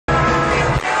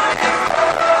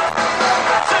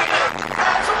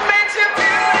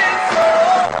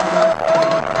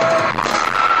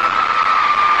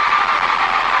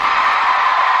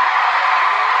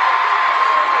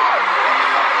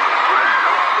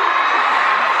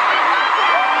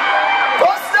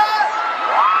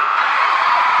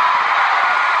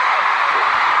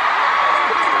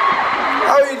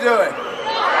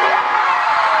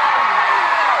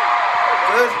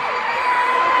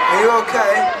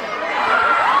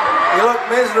You look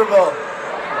miserable.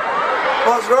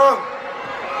 What's wrong?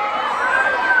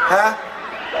 Huh?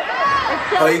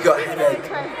 Oh, you got a headache.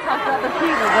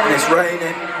 And it's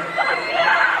raining.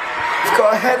 You've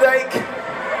got a headache.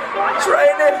 It's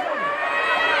raining.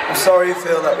 I'm sorry you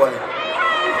feel that way. I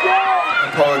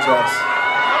apologise.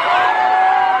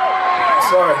 I'm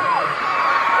sorry.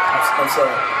 I'm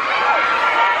sorry.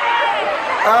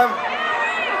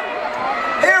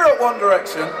 Here at One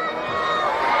Direction,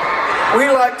 we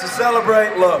like to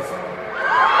celebrate love.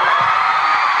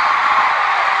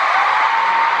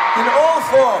 In all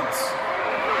forms.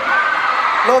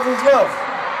 Love is love.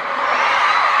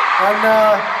 And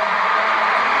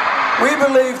we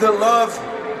believe that love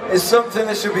is something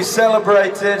that should be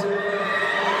celebrated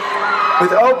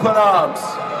with open arms.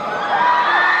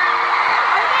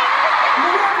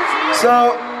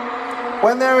 So,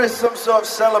 when there is some sort of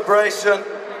celebration,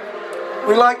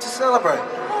 we like to celebrate,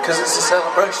 because it's a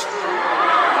celebration.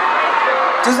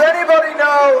 Does anybody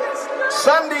know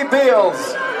Sandy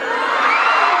Beals?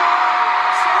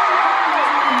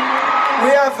 We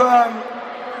have,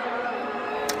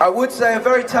 I would say, a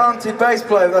very talented bass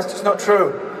player, but that's just not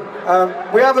true.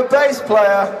 We have a bass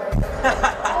player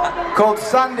called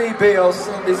Sandy Beals.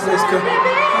 Sandy's this come up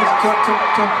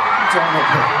here.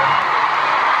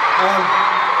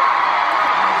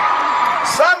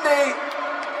 Sandy,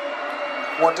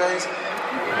 what day is it?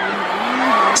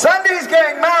 Sandy's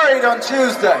getting married on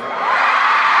Tuesday.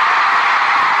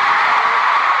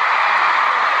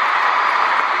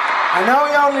 I know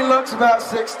he only looks about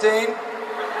 16.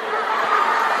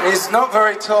 He's not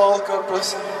very tall, God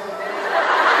bless him.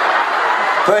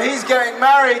 But he's getting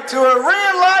married to a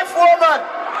real-life woman.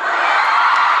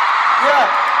 Yeah.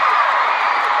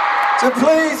 So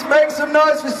please make some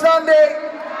noise for Sandy.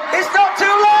 It's not too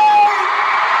late.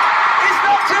 It's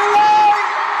not too late.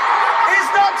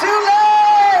 It's not too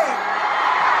late.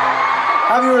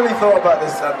 Have you really thought about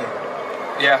this, Sandy?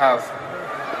 Yeah, I have.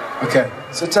 Okay,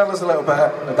 so tell us a little bit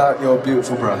about your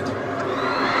beautiful bride.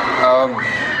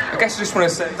 I guess I just want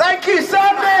to say... Thank you,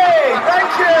 Sandy!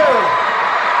 Thank you!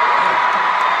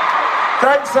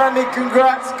 Thanks, Sandy.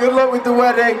 Congrats. Good luck with the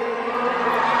wedding.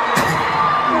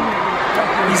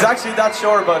 He's actually that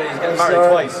sure about it. He's getting married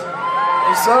twice.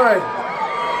 I'm sorry.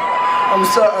 I'm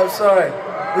sorry.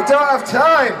 We don't have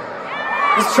time.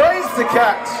 There's trains to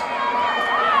catch.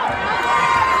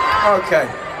 Okay.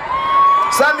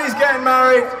 Sandy's getting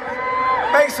married.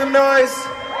 Make some noise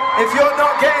if you're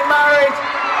not getting married.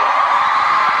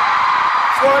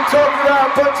 That's what I'm talking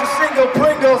about, a bunch of single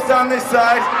Pringles down this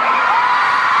side.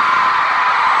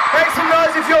 Make some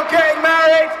noise if you're getting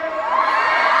married.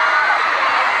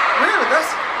 Really,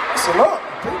 that's a lot of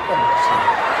people.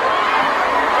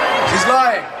 She's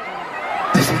lying.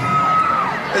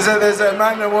 There's a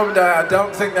man and a woman there, I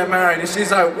don't think they're married, and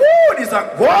she's like, woo, and he's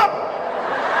like, what?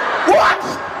 What?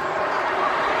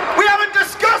 We haven't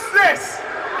discussed this!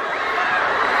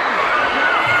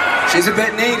 She's a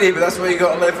bit needy, but that's what you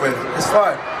got to live with. It's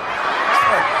fine. It's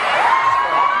fine.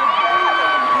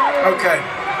 Okay.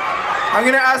 I'm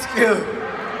going to ask you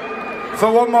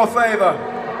for one more favour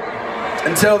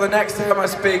until the next time I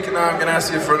speak, and then I'm going to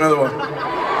ask you for another one.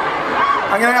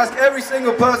 I'm going to ask every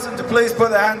single person to please put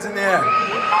their hands in the air.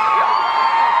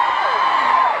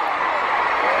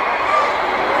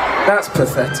 That's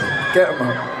pathetic. Get them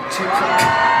up.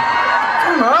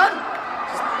 Come on.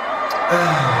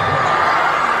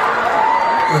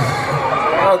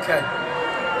 Okay.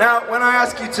 Now, when I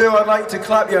ask you to, I'd like you to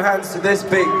clap your hands to this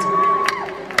beat.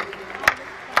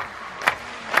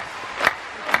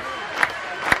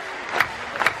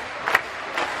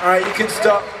 Alright, you can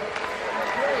stop.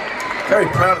 Very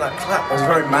proud of that clap. That was a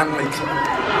very manly clap.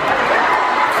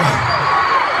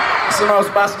 It's the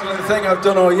most masculine thing I've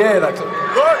done all year, that clap.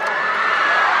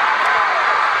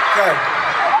 Okay.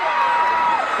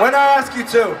 When I ask you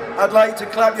to, I'd like to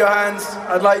clap your hands,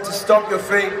 I'd like to stomp your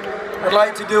feet, I'd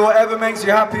like to do whatever makes you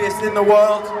happiest in the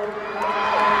world.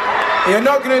 You're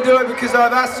not going to do it because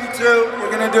I've asked you to,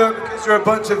 you're going to do it because you're a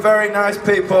bunch of very nice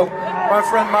people. My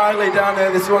friend Miley down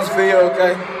there, this one's for you,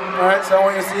 okay? Alright, so I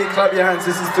want you to see you clap your hands,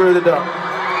 this is Through the Dark.